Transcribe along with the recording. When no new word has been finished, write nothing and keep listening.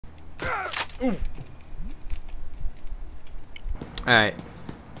Alright.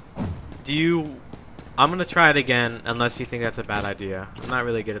 I'm gonna try it again, unless you think that's a bad idea. I'm not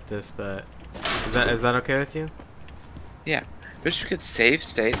really good at this, but is that okay with you? Yeah. Wish we could save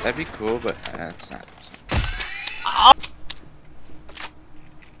state. That'd be cool, but it's not.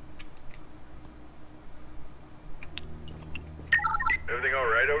 Everything all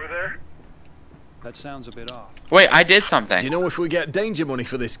right over there? That sounds a bit off. Wait, I did something. Do you know if we get danger money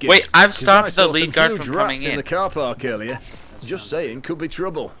for this gift? Wait, I've 'Cause stopped I saw the lead some guard huge from rats coming in the in. car park earlier. Just saying, could be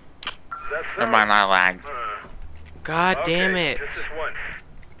trouble. Never mind, I lagged. God damn it. Just this once.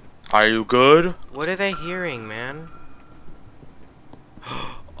 Are you good? What are they hearing, man?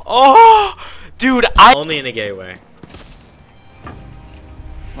 Oh! Dude, only in a gay way.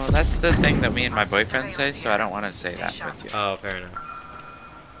 Well, that's the thing that me and my boyfriend say, so I don't want to say that with you. Oh, fair enough.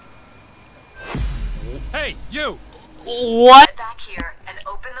 Hey, you! What? Get back here and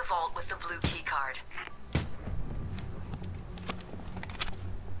open the vault with the blue key card.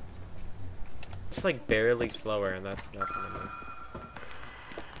 It's like barely slower, and that's nothing to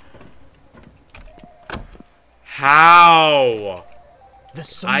me. How?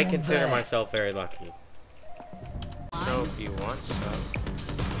 I consider myself very lucky. So if you want some.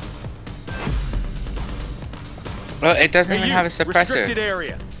 Well, it doesn't even have a Restricted suppressor.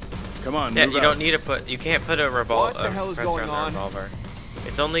 area. Come on, Yeah, move you out. don't need to put. You can't put a What the hell is suppressor going on on? the revolver.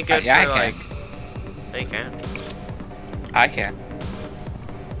 It's only good Yeah, for I like. can. No, you can't. I can.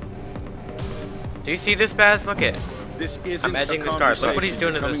 Do you see this, Baz? Look it. This isn't I'm edging a this card. Look what he's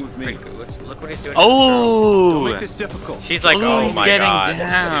doing conversation. to this. You're coming with me. Look what he's doing. Don't make Oh! this difficult. She's like, Ooh, oh he's my getting god.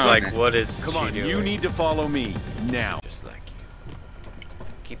 down. She's like, what is Come she on, doing? you need to follow me now. Just like you.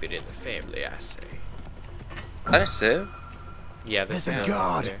 Keep it in the family, I say. That is it. Yeah, this There's a is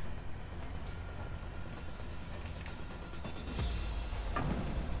guard. here.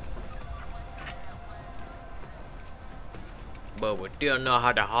 But we don't know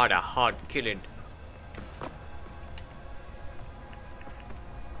how to hard killing.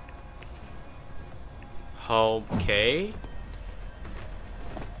 Okay.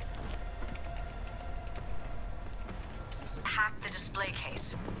 Hack the display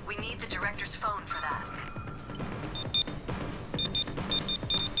case. We need the director's phone for that.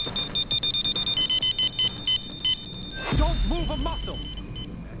 Don't move a muscle.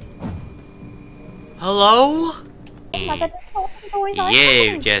 Hello?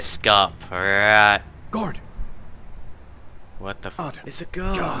 You just got right. Guard. What the God. f? It's a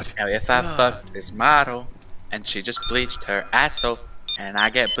god. God. Now if I fuck this model, and she just bleached her asshole, and I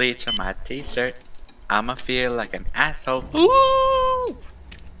get bleach on my t-shirt, I'ma feel like an asshole. Ooh!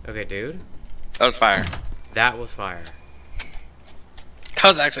 Okay, dude. That was fire. That was fire. That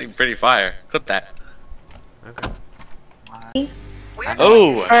was actually pretty fire. Clip that. Okay.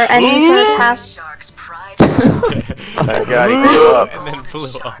 Oh! Or any sort of task. Shark's pride. Oh god, he blew up. And then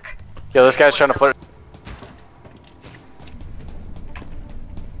blew up. Yo, this guy's trying to flirt.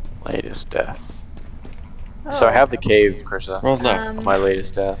 Latest death. So I have the cave, Krista. Roll up. My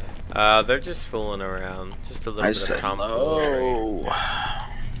latest death. They're just fooling around. Just a little I bit of said tomfoolery. low.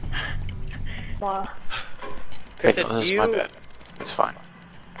 Okay, Krista, no, this do is my you- bad. It's fine.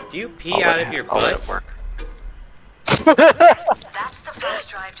 Do you pee out of your I'll let butt? it work. That's the first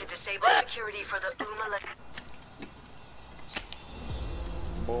drive to disable security for the Uma.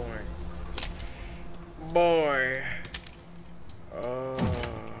 Boy. Boy. Oh.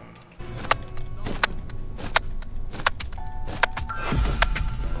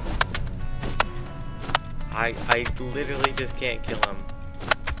 I literally just can't kill him.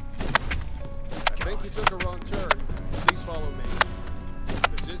 I think you took a wrong turn. Please follow me.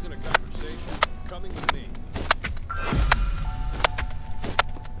 This isn't a conversation. Coming with me.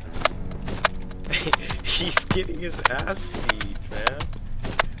 He's getting his ass beat, man.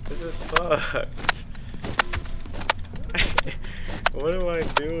 This is fucked. What am I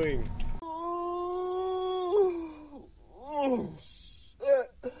doing? Oh,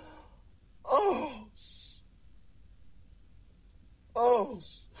 shit. Oh, oh,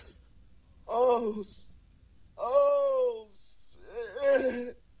 oh, oh,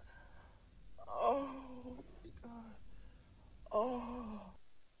 shit. Oh, my God. Oh.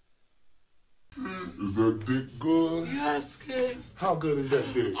 Is that dick good? Yes, kid. How good is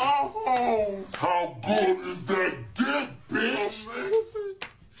that dick? Oh, how good is that dick, bitch? Amazing.